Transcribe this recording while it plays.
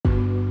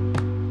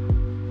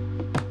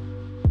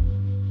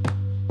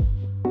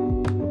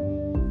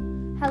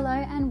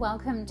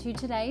welcome to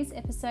today's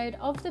episode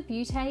of the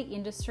Beauty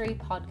Industry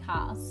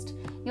Podcast,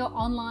 your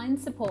online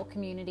support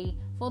community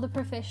for the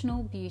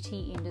professional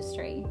beauty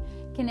industry,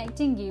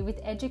 connecting you with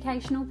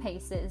educational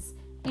pieces,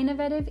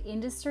 innovative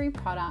industry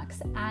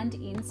products, and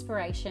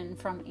inspiration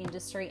from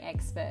industry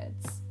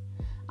experts.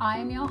 I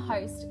am your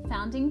host,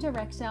 founding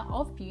director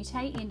of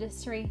Beauty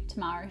Industry,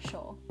 Tamara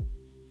Shaw.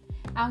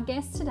 Our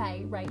guest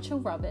today, Rachel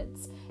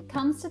Roberts,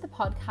 comes to the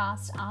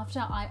podcast after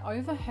I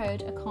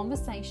overheard a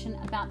conversation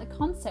about the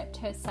concept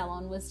her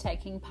salon was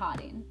taking part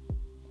in.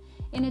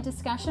 In a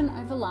discussion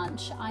over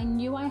lunch, I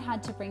knew I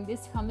had to bring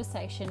this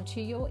conversation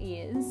to your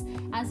ears,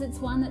 as it's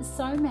one that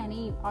so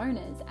many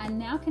owners and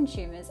now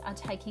consumers are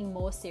taking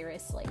more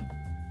seriously.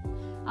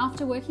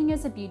 After working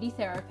as a beauty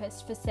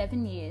therapist for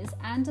 7 years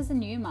and as a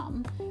new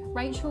mum,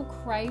 Rachel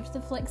craved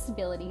the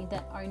flexibility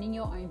that owning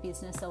your own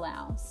business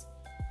allows.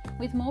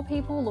 With more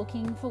people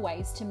looking for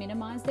ways to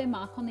minimise their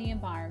mark on the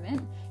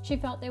environment, she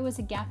felt there was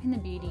a gap in the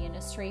beauty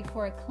industry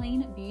for a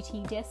clean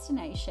beauty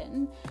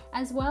destination,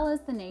 as well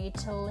as the need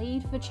to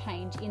lead for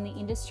change in the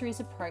industry's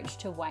approach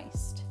to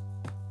waste.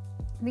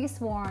 This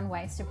War on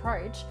Waste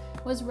approach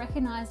was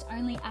recognised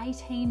only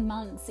 18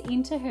 months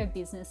into her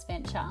business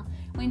venture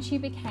when she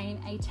became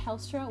a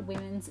Telstra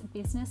Women's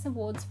Business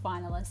Awards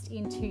finalist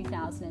in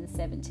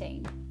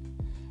 2017.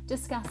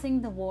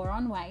 Discussing the War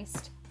on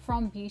Waste,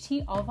 from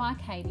Beauty of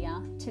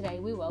Arcadia, today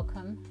we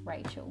welcome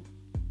Rachel.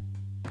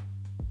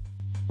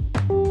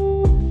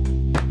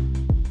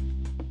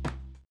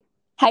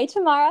 Hey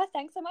Tamara,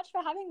 thanks so much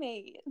for having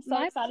me. I'm so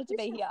My excited to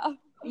be here.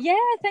 Yeah,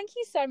 thank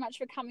you so much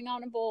for coming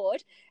on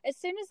board. As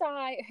soon as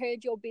I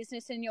heard your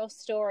business and your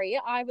story,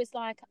 I was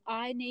like,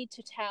 I need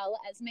to tell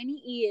as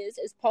many ears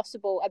as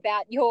possible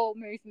about your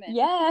movement.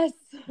 Yes.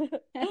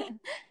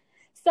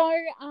 So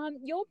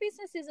your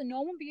business is a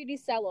normal beauty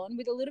salon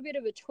with a little bit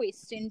of a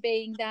twist in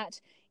being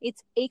that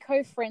it's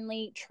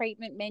eco-friendly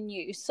treatment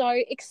menu. So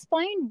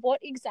explain what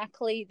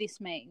exactly this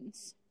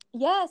means.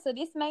 Yeah, so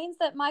this means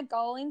that my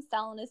goal in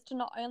salon is to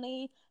not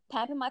only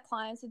pamper my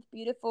clients with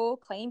beautiful,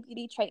 clean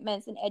beauty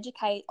treatments and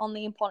educate on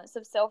the importance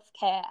of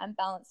self-care and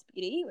balanced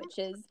beauty, which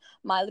is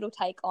my little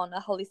take on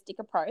a holistic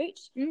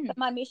approach. But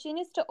my mission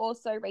is to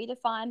also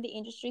redefine the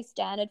industry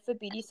standard for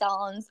beauty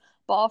salons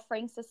by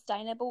offering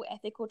sustainable,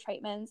 ethical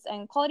treatments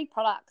and quality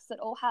products that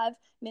all have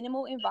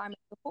minimal environmental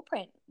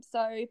footprint.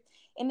 So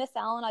in the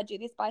salon, I do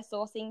this by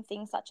sourcing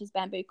things such as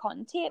bamboo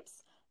cotton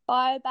tips,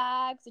 bio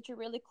bags, which are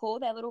really cool.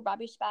 They're little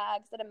rubbish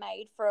bags that are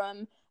made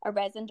from a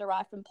resin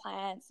derived from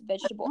plants,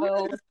 vegetable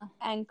oils,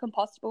 and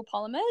compostable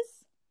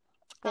polymers.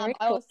 Very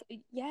I cool.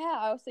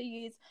 also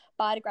use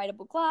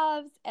biodegradable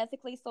gloves,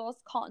 ethically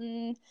sourced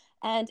cotton,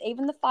 and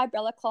even the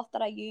fibrella cloth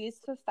that I use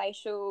for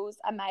facials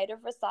are made of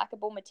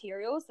recyclable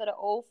materials that are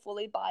all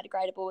fully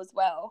biodegradable as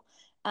well.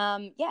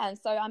 And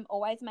so I'm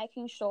always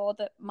making sure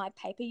that my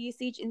paper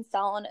usage in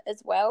salon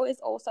as well is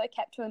also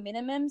kept to a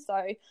minimum.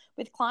 So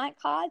with client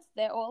cards,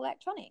 they're all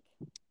electronic.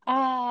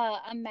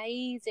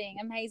 Amazing.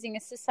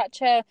 It's just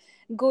such a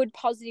good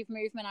positive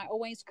movement. I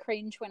always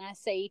cringe when I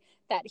see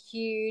that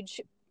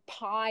huge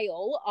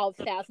pile of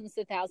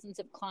thousands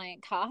of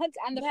client cards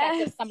and the fact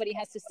that somebody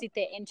has to sit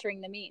there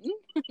entering them in.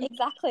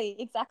 Exactly.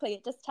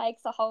 It just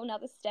takes a whole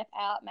nother step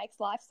out,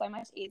 makes life so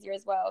much easier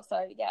as well.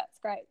 So yeah, it's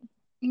great.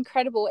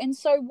 Incredible. And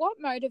so what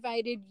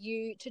motivated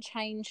you to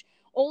change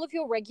all of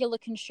your regular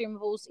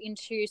consumables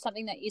into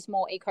something that is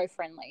more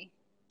eco-friendly?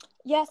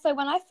 Yeah, so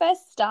when I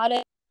first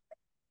started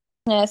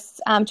business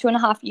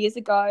 2.5 years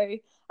ago,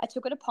 I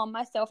took it upon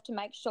myself to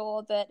make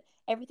sure that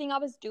everything I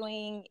was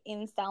doing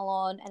in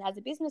salon and as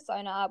a business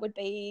owner would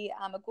be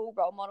a good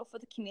role model for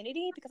the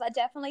community, because I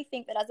definitely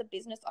think that as a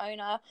business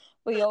owner,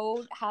 we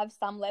all have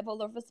some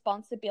level of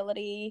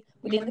responsibility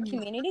within the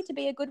community to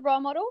be a good role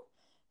model.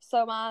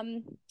 So,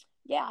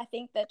 I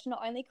think that to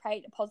not only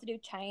create a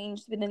positive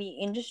change within the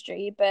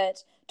industry,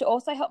 but to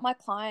also help my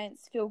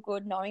clients feel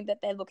good knowing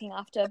that they're looking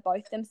after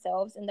both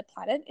themselves and the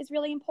planet is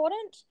really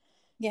important.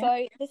 Yeah.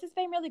 So this has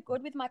been really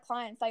good with my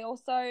clients. They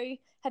also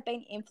have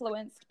been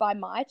influenced by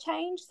my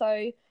change.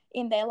 So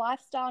in their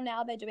lifestyle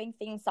now, they're doing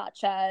things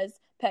such as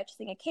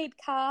purchasing a keep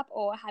cup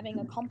or having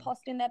a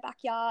compost in their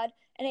backyard,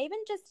 and even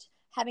just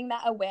having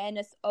that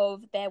awareness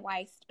of their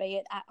waste, be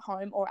it at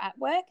home or at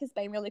work, has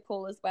been really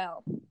cool as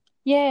well.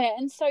 Yeah,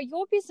 and so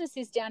your business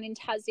is down in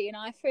Tassie, and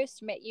I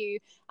first met you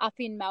up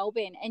in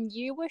Melbourne, and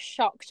you were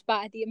shocked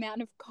by the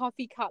amount of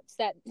coffee cups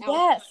that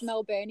our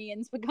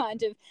Melburnians were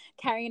kind of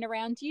carrying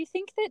around. Do you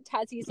think that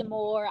Tassies are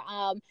more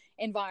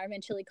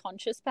environmentally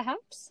conscious,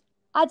 perhaps?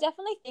 I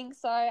definitely think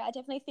so. I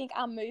definitely think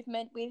our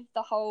movement with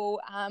the whole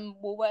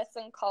Woolworths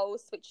and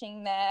Coles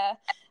switching their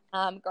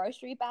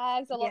grocery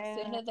bags a lot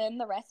sooner than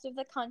the rest of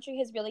the country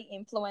has really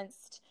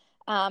influenced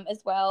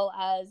as well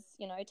as,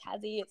 you know,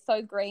 Tassie. It's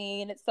so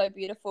green, it's so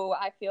beautiful.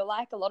 I feel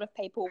like a lot of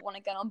people want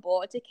to get on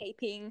board to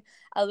keeping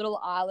a little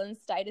island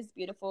state as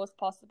beautiful as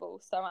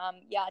possible. So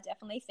yeah, I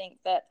definitely think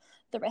that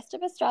the rest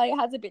of Australia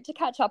has a bit to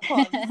catch up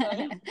on.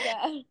 So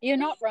yeah. You're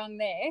not wrong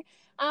there.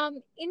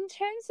 In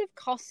terms of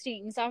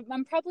costings,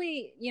 I'm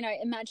probably, you know,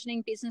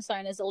 imagining business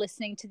owners are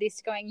listening to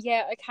this going,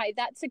 yeah, okay,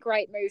 that's a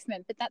great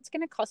movement, but that's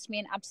going to cost me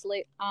an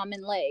absolute arm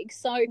and leg.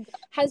 So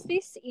has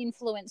this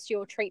influenced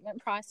your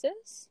treatment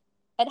prices?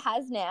 It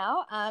has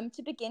now.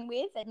 To begin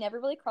with, it never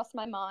really crossed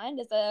my mind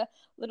as a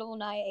little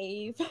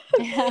naive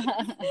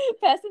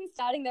person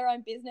starting their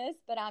own business.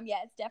 But yeah,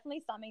 it's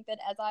definitely something that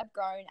as I've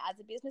grown as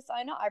a business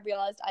owner, I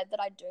realized that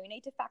I do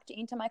need to factor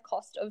into my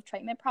cost of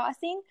treatment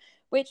pricing,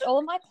 which all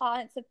of my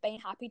clients have been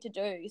happy to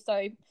do.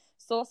 So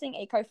sourcing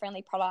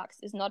eco-friendly products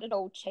is not at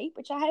all cheap,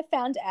 which I have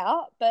found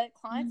out, but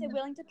clients are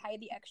willing to pay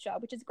the extra,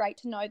 which is great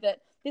to know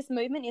that this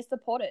movement is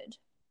supported.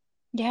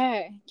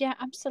 Yeah,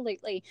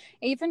 absolutely.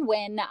 Even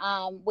when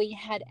we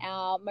had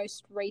our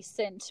most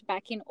recent,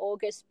 back in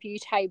August,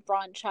 Beauté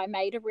brunch, I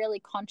made a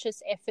really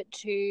conscious effort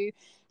to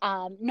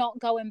not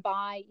go and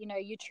buy, you know,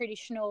 your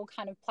traditional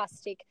kind of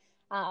plastic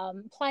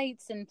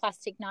plates and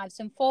plastic knives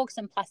and forks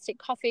and plastic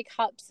coffee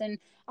cups. And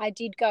I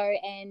did go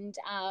and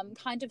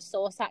kind of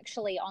source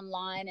actually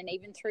online and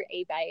even through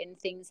eBay and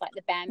things like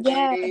the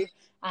bamboo,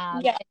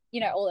 and, you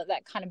know, all of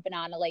that kind of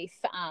banana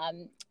leaf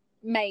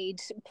made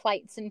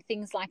plates and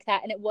things like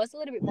that, and it was a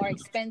little bit more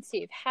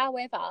expensive.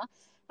 However,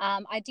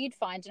 I did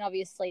find, and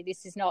obviously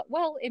this is not,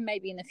 well, it may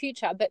be in the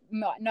future, but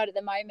not at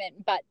the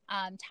moment, but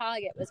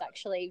Target was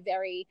actually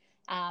very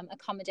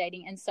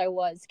accommodating, and so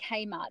was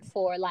Kmart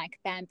for like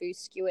bamboo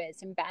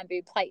skewers and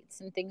bamboo plates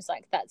and things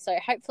like that. So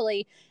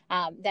hopefully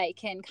they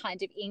can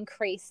kind of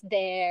increase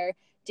their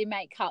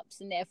demate cups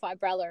and their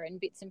fibrella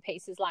and bits and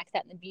pieces like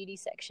that in the beauty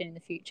section in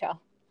the future.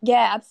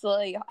 Yeah,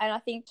 absolutely. And I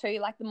think too,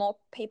 like the more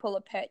people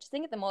are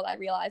purchasing it, the more they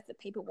realize that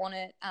people want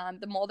it,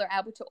 the more they're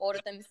able to order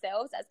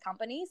themselves as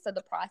companies. So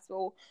the price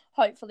will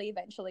hopefully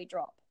eventually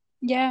drop.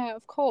 Yeah,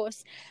 of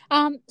course.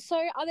 So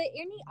are there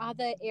any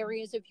other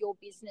areas of your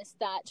business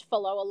that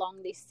follow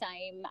along this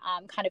same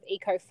kind of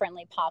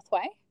eco-friendly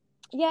pathway?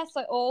 Yeah,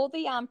 so all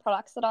the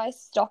products that I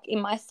stock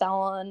in my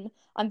salon,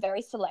 I'm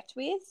very select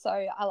with. So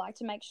I like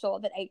to make sure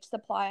that each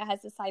supplier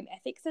has the same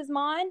ethics as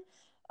mine.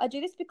 I do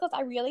this because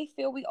I really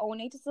feel we all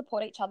need to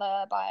support each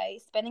other by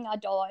spending our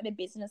dollar in a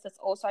business that's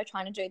also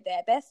trying to do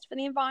their best for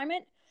the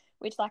environment,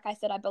 which, like I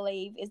said, I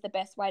believe is the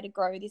best way to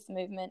grow this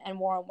movement and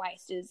war on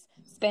waste is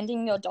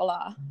spending your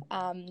dollar,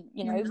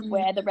 you know,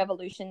 where the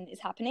revolution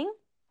is happening.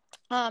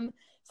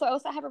 So I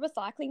also have a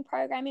recycling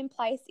program in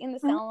place in the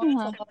salon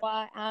to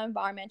lower our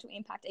environmental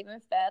impact even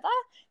further,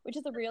 which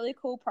is a really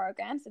cool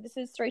program. So this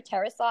is through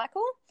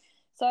TerraCycle.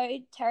 So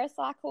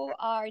TerraCycle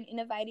are an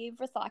innovative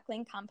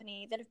recycling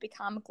company that have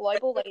become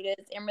global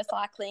leaders in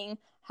recycling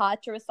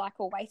hard to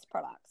recycle waste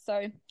products.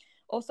 So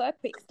also a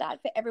quick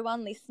start for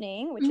everyone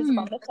listening, which is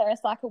from the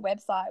TerraCycle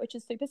website, which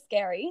is super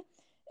scary,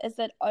 is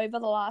that over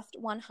the last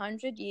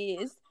 100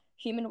 years,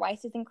 human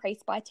waste has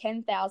increased by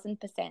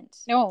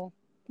 10,000%. Oh,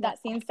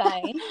 that's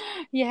insane.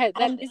 Yeah,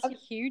 that is a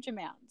huge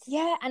amount.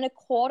 Yeah, and a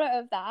quarter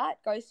of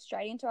that goes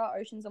straight into our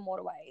oceans and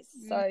waterways.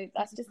 So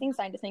that's just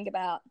insane to think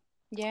about.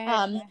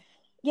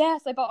 Yeah,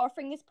 so by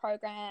offering this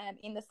program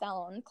in the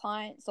salon,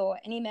 clients or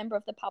any member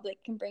of the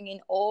public can bring in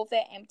all of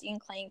their empty and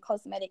clean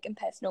cosmetic and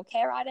personal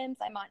care items.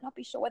 They might not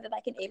be sure whether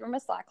they can even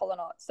recycle or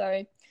not.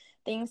 So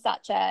things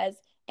such as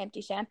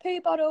empty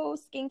shampoo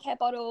bottles, skincare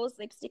bottles,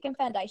 lipstick and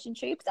foundation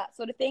tubes, that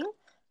sort of thing.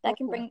 They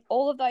can bring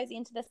all of those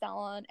into the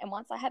salon. And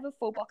once I have a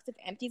full box of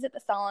empties at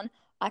the salon,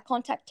 I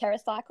contact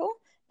TerraCycle.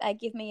 They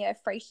give me a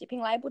free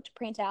shipping label to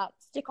print out,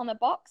 stick on the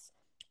box.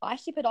 I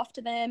ship it off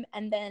to them,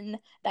 and then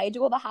they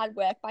do all the hard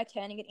work by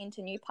turning it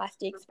into new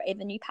plastics for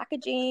either new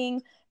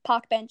packaging,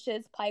 park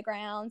benches,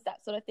 playgrounds,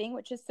 that sort of thing,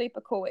 which is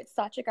super cool. It's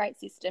such a great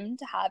system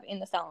to have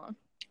in the salon.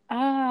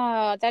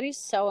 Ah, that is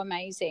so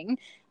amazing.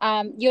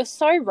 You're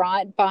so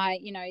right by,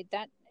 you know,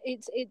 that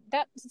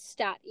that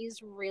stat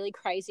is really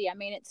crazy. I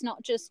mean, it's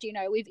not just, you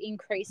know, we've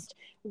increased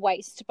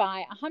waste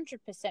by 100%,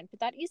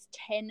 but that is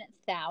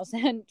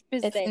 10,000%.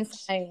 It's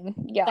insane.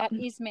 Yeah, that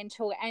is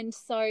mental. And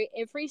so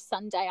every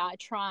Sunday I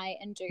try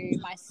and do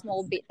my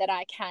small bit that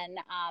I can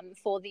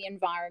for the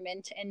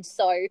environment. And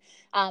so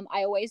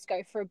I always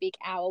go for a big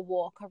hour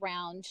walk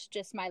around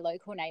just my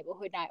local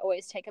neighborhood, and I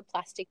always take a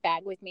plastic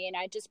bag with me, and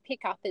I just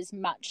pick up as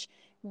much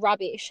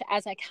rubbish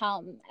as I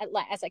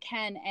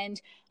can,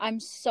 and I'm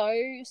so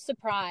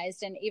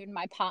surprised, and even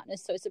my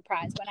partner's so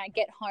surprised, when I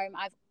get home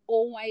I've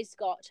always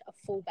got a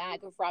full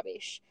bag of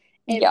rubbish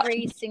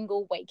every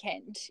single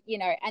weekend, you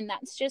know, and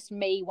that's just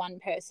me, one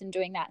person,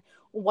 doing that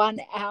 1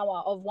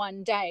 hour of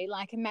one day.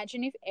 Like,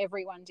 imagine if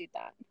everyone did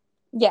that.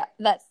 Yeah,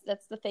 that's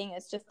the thing.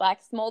 It's just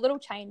like small little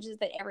changes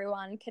that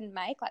everyone can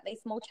make. Like,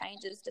 these small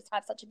changes just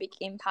have such a big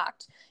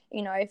impact.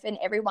 You know, if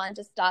everyone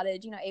just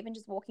started, you know, even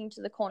just walking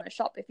to the corner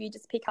shop, if you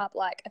just pick up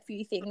like a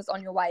few things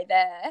on your way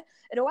there,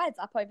 it all adds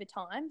up over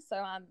time.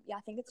 So yeah,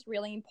 I think it's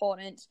really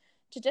important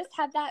to just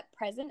have that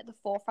present at the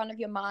forefront of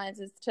your minds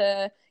as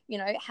to, you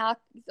know, how,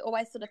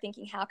 always sort of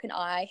thinking, how can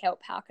I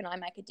help? How can I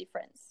make a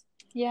difference?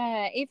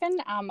 Yeah, even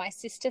my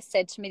sister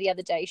said to me the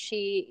other day,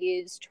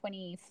 she is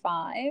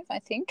 25, I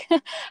think.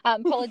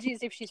 Apologies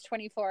if she's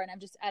 24 and I've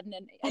just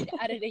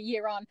added a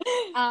year on.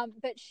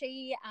 But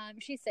she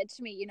said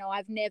to me, you know,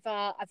 I've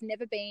never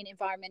been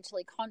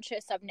environmentally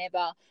conscious. I've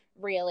never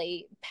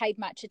really paid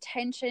much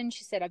attention.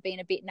 She said, I've been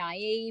a bit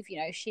naive. You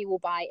know, she will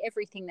buy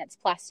everything that's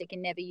plastic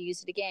and never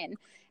use it again.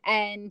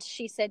 And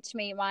she said to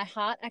me, my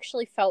heart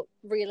actually felt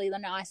really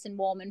nice and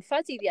warm and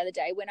fuzzy the other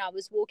day when I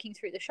was walking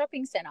through the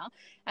shopping centre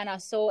and I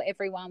saw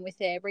everyone with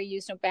their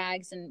reusable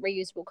bags and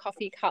reusable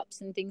coffee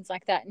cups and things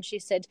like that. And she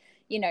said,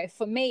 you know,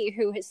 for me,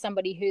 who is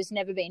somebody who's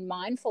never been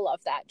mindful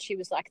of that, she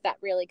was like, that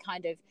really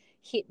kind of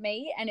hit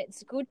me. And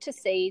it's good to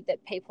see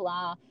that people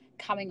are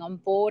coming on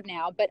board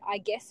now, but I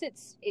guess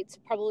it's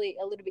probably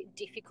a little bit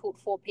difficult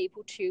for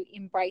people to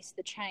embrace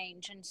the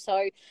change. And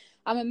so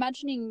I'm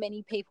imagining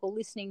many people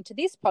listening to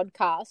this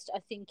podcast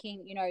are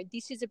thinking, you know,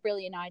 this is a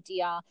brilliant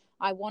idea.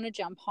 I want to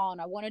jump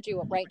on. I want to do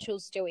what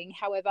Rachel's doing.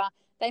 However,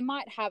 they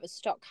might have a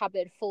stock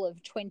cupboard full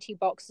of 20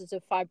 boxes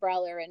of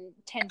Fibrella and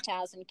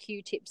 10,000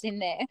 Q-tips in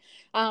there.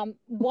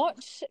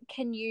 What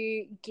can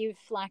you give,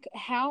 like,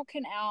 how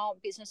can our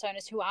business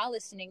owners who are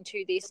listening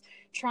to this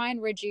try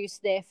and reduce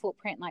their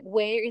footprint? Like,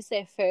 where is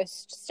their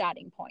first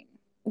starting point?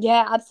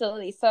 Yeah,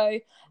 absolutely. So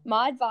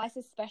my advice,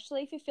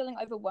 especially if you're feeling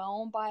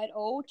overwhelmed by it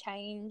all,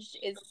 change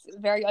is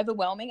very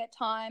overwhelming at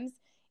times,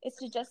 is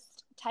to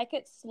just take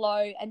it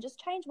slow and just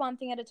change one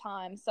thing at a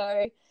time.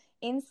 So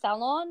in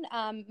salon,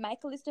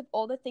 make a list of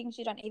all the things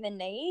you don't even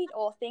need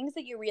or things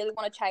that you really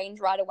want to change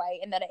right away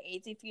and that are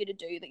easy for you to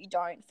do that you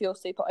don't feel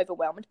super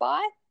overwhelmed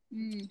by.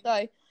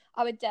 So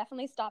I would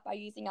definitely start by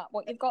using up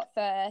what you've got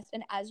first,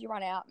 and as you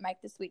run out,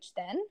 make the switch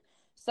then.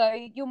 So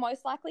you'll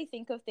most likely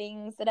think of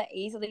things that are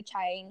easily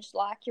changed,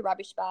 like your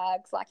rubbish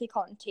bags, like your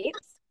cotton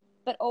tips,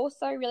 but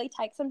also really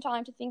take some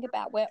time to think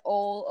about where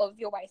all of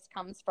your waste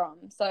comes from.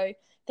 So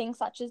things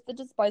such as the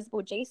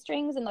disposable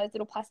G-strings and those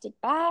little plastic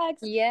bags.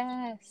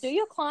 Yes. Do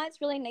your clients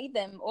really need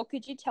them? Or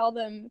could you tell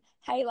them,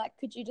 hey, like,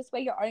 could you just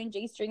wear your own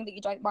G-string that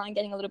you don't mind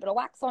getting a little bit of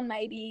wax on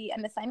maybe?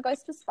 And the same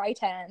goes for spray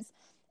tans.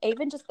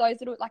 Even just those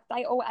little, like,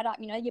 they all add up.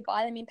 You know, you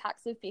buy them in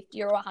packs of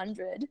 50 or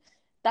 100.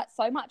 That's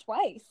so much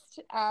waste.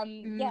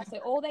 Yeah, so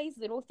all these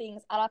little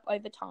things add up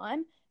over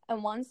time,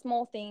 and one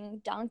small thing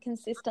done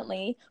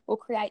consistently will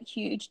create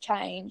huge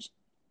change.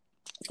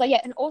 So yeah,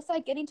 and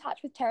also get in touch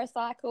with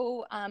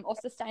TerraCycle or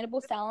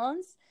Sustainable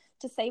Salons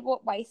to see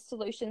what waste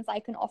solutions they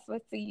can offer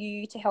for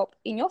you to help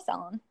in your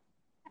salon.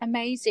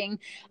 Amazing.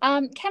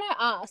 Can I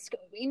ask,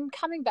 in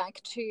coming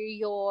back to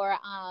your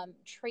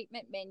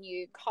treatment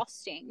menu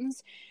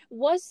costings,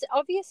 was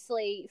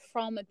obviously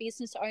from a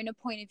business owner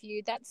point of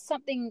view, that's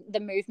something, the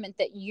movement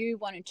that you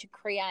wanted to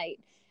create.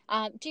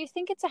 Do you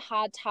think it's a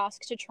hard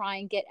task to try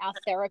and get our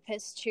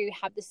therapists to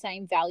have the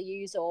same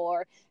values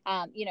or,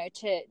 you know,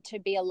 to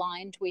be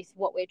aligned with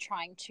what we're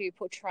trying to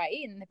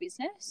portray in the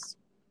business?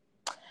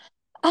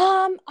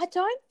 I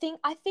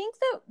think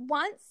that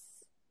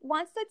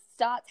once that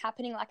starts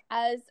happening, like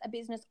as a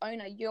business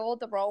owner, you're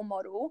the role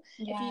model.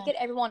 Yeah. If you get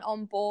everyone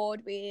on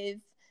board with,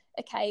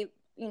 okay,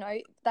 you know,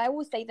 they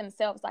will see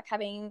themselves, like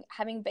having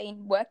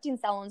been worked in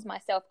salons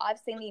myself, I've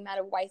seen the amount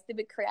of waste that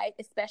would create,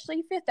 especially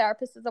if your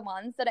therapists are the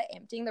ones that are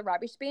emptying the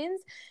rubbish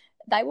bins.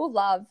 They will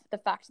love the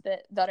fact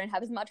that they don't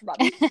have as much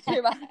rubbish to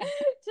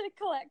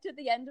collect at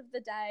the end of the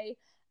day.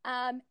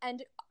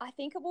 And I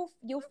think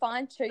you'll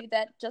find too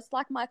that just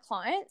like my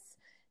clients,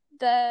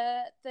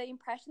 the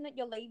impression that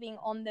you're leaving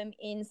on them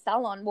in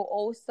salon will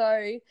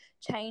also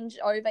change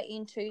over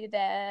into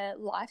their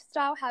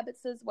lifestyle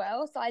habits as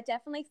well. So I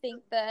definitely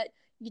think that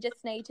you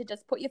just need to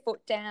just put your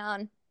foot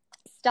down,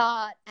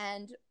 start,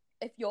 and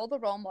if you're the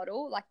role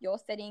model, like you're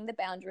setting the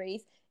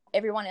boundaries,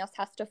 everyone else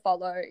has to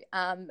follow,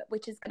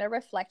 which is going to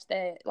reflect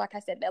their, like I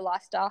said, their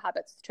lifestyle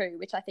habits too,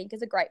 which I think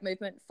is a great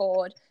movement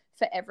forward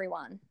for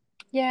everyone.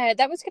 Yeah,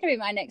 that was going to be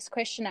my next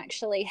question,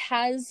 actually.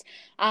 Has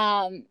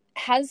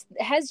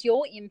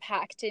your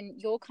impact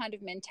and your kind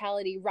of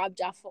mentality rubbed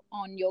off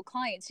on your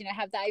clients? You know,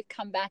 have they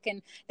come back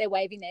and they're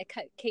waving their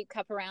keep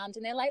cup around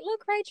and they're like,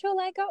 look, Rachel,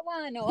 I got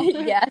one? Or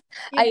yes,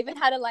 I even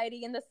had a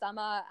lady in the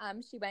summer.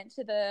 She went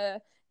to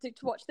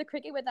watch the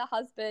cricket with her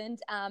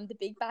husband, the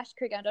Big Bash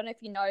cricket. I don't know if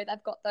you know,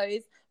 they've got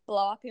those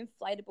blow up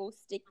inflatable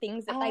stick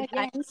things that they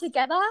bang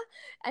together.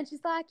 And she's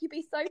like, you'd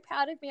be so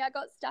proud of me. I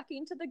got stuck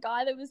into the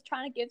guy that was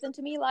trying to give them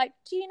to me. Like,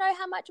 do you know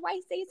how much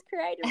waste these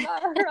created? And I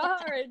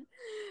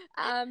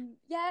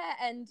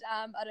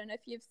don't know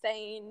if you've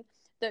seen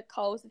that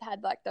Coles have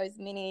had like those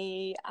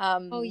mini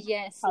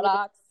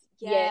products.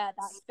 Yeah,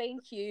 that's been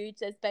huge.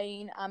 There's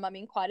been I'm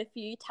in quite a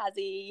few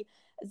Tassie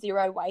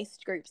zero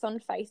waste groups on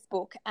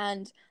Facebook,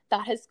 and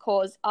that has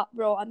caused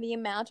uproar. And the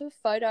amount of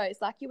photos,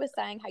 like you were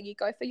saying, how you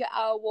go for your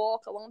hour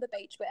walk along the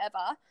beach,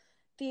 wherever,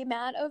 the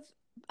amount of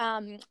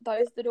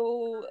those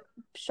little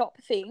shop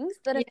things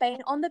that have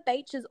been on the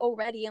beaches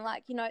already, and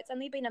like, you know, it's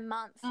only been a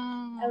month.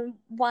 And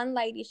one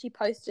lady, she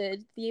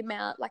posted the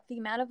amount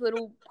of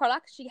little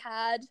products she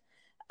had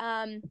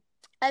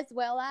as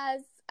well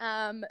as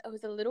it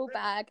was a little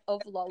bag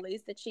of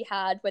lollies that she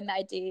had when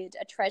they did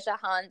a treasure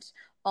hunt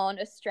on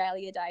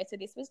Australia Day. So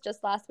this was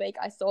just last week.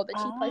 I saw that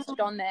she posted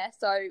on there.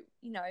 So,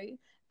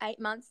 8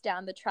 months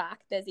down the track,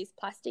 there's this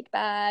plastic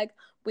bag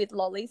with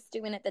lollies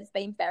still in it that's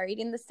been buried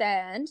in the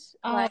sand.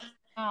 Wow.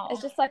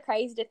 It's just so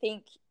crazy to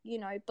think,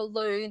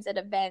 balloons at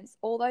events,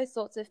 all those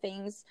sorts of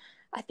things.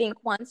 I think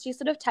once you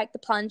sort of take the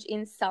plunge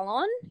in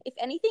salon, if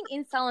anything,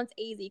 in salon's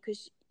easy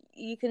because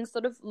you can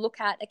sort of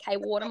look at, okay,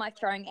 well, what am I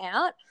throwing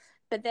out?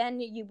 But then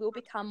you will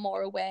become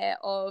more aware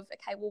of,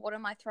 okay, well, what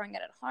am I throwing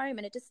out at home?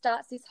 And it just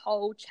starts this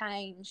whole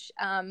change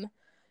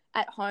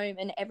at home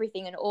and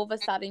everything. And all of a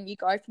sudden you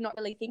go from not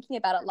really thinking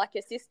about it like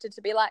your sister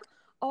to be like,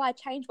 oh, I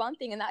changed one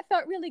thing and that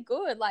felt really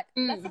good. Like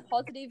that's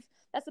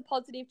a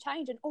positive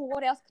change. And oh,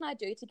 what else can I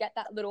do to get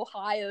that little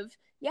high of,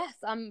 yes,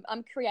 I'm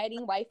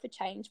creating way for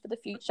change for the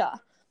future.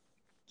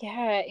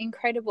 Yeah,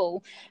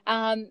 incredible.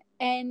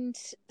 And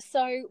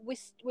so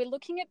we're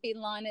looking at bin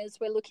liners,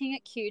 we're looking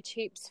at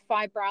Q-tips,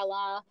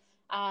 Fibrella,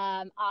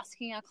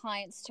 asking our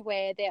clients to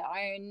wear their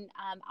own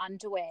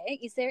underwear.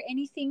 Is there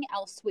anything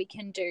else we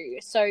can do?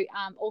 So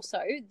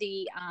also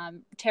the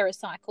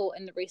TerraCycle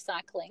and the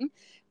recycling.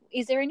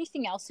 Is there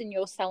anything else in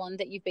your salon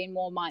that you've been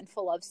more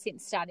mindful of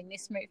since starting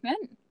this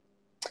movement?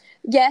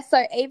 Yeah,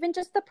 so even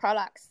just the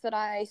products that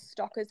I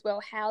stock as well,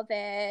 how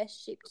they're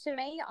shipped to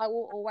me, I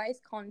will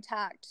always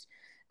contact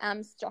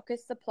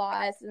stockist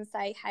suppliers and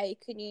say, hey,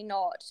 can you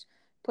not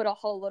put a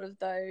whole lot of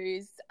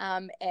those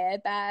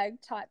airbag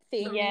type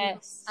things?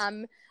 Yes.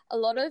 And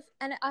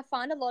I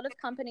find a lot of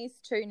companies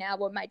too now,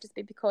 well, it may just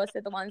be because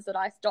they're the ones that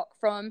I stock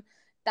from,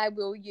 they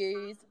will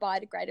use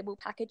biodegradable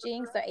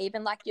packaging. So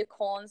even like your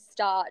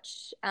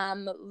cornstarch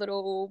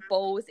little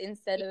balls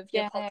instead of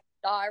your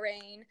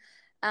polystyrene.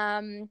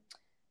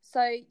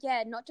 So,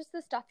 yeah, not just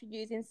the stuff you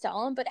use in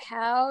salon, but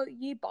how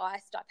you buy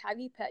stuff, how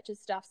you purchase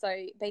stuff. So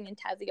being in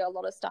Tassie, a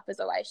lot of stuff is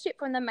always shipped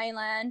from the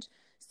mainland.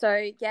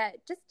 So, yeah,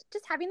 just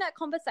having that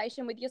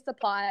conversation with your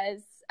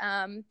suppliers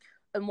and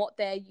what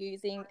they're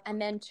using. And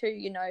then, too,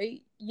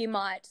 you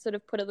might sort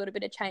of put a little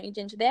bit of change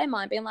into their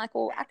mind, being like,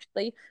 well,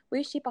 actually,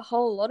 we ship a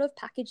whole lot of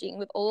packaging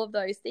with all of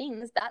those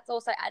things. That's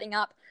also adding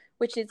up,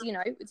 which is,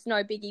 it's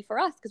no biggie for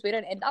us because we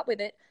don't end up with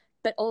it.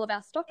 But all of our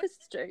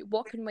stockists do.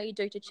 What can we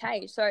do to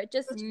change? So it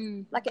just,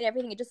 like in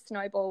everything, it just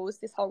snowballs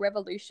this whole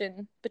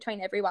revolution between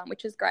everyone,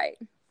 which is great.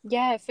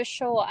 Yeah, for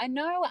sure. I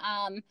know,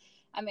 I'm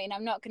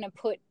not going to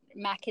put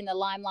Mac in the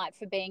limelight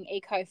for being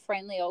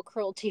eco-friendly or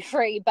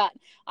cruelty-free, but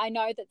I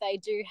know that they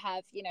do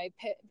have,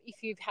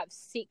 if you have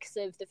 6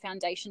 of the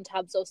foundation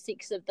tubs or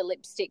 6 of the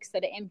lipsticks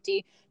that are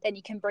empty, then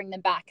you can bring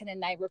them back and then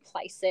they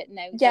replace it and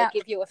they'll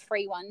give you a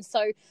free one.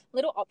 So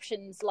little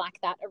options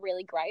like that are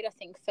really great, I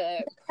think, for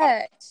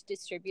product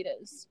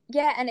distributors.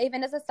 Yeah, and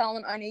even as a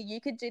salon owner, you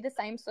could do the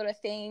same sort of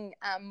thing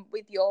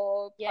with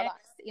your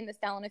products in the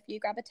salon. If you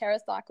grab a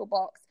TerraCycle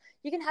box,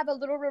 you can have a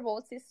little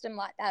reward system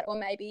like that, or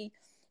maybe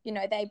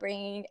they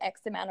bring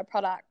X amount of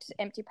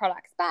empty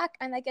products back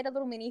and they get a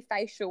little mini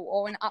facial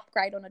or an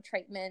upgrade on a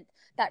treatment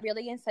that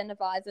really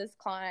incentivizes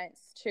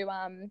clients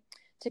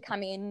to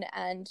come in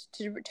and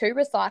to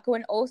recycle.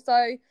 And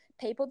also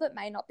people that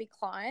may not be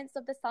clients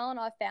of the salon,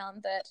 I've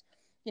found that,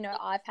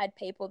 I've had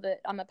people that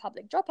I'm a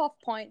public drop-off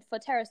point for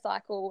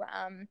TerraCycle,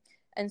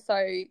 and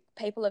so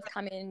people have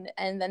come in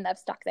and then they've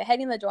stuck their head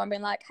in the door and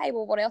been like, hey,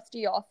 well, what else do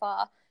you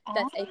offer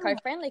that's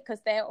eco-friendly?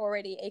 Because they're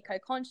already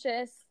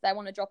eco-conscious, they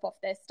want to drop off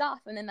their stuff,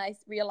 and then they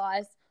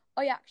realize,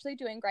 oh, you're actually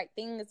doing great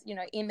things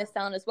in the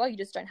salon as well, you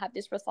just don't have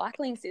this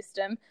recycling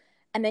system,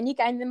 and then you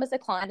gain them as a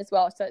client as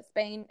well. So it's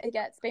been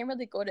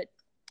really good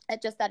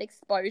at just that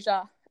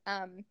exposure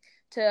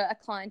to a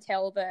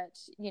clientele that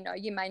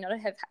you may not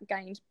have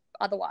gained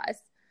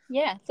otherwise.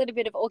 Yeah, it's a little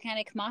bit of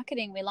organic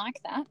marketing. We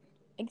like that.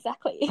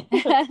 Exactly.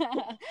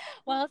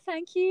 Well,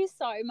 thank you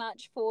so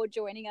much for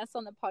joining us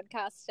on the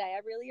podcast today. I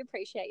really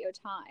appreciate your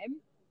time.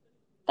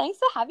 Thanks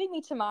for having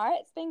me, Tamara.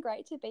 It's been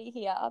great to be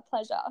here. A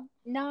pleasure.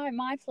 No,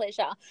 my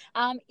pleasure.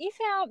 If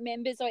our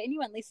members or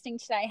anyone listening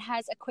today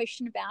has a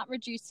question about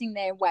reducing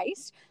their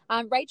waste,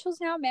 Rachel's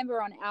now a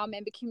member on our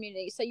member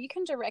community, so you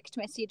can direct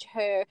message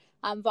her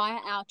via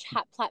our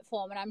chat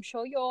platform, and I'm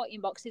sure your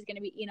inbox is going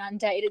to be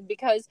inundated,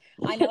 because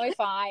I know if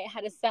I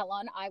had a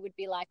salon, I would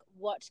be like,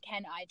 what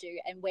can I do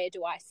and where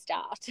do I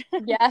start?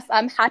 Yes,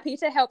 I'm happy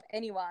to help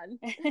anyone.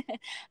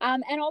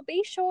 And I'll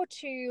be sure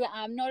to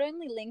not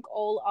only link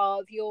all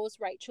of yours,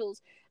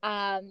 Rachel's,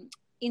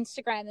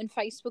 Instagram and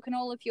Facebook and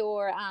all of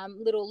your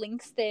little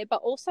links there,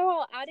 but also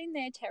I'll add in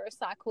there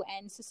TerraCycle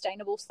and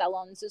sustainable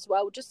salons as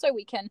well, just so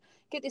we can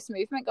get this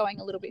movement going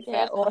a little bit further.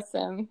 Yeah,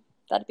 awesome.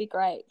 That'd be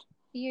great.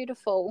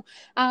 Beautiful.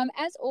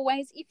 As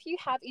always, if you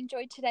have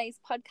enjoyed today's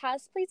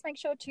podcast, please make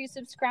sure to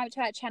subscribe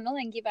to our channel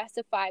and give us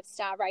a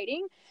 5-star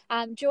rating.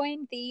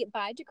 Join the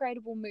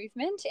biodegradable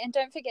movement, and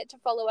don't forget to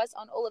follow us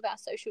on all of our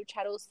social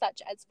channels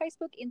such as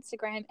Facebook,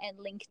 Instagram, and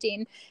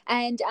LinkedIn.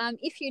 And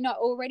if you're not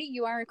already,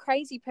 you are a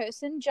crazy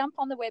person, jump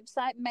on the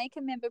website, make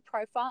a member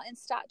profile, and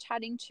start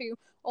chatting to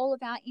all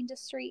of our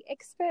industry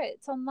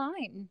experts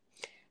online.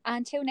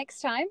 Until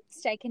next time,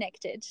 stay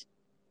connected.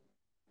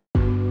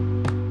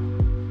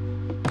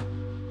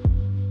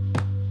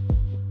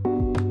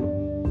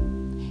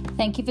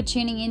 Thank you for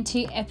tuning in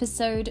to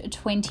episode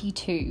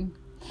 22.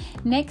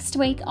 Next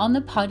week on the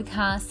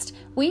podcast,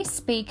 we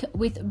speak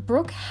with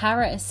Brooke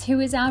Harris, who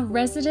is our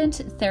resident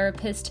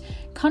therapist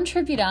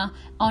contributor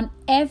on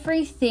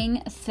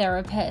Everything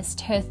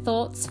Therapist. Her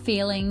thoughts,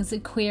 feelings,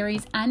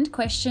 queries, and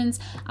questions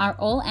are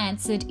all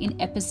answered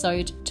in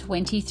episode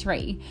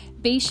 23.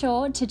 Be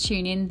sure to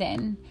tune in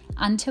then.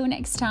 Until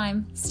next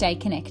time, stay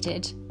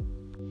connected.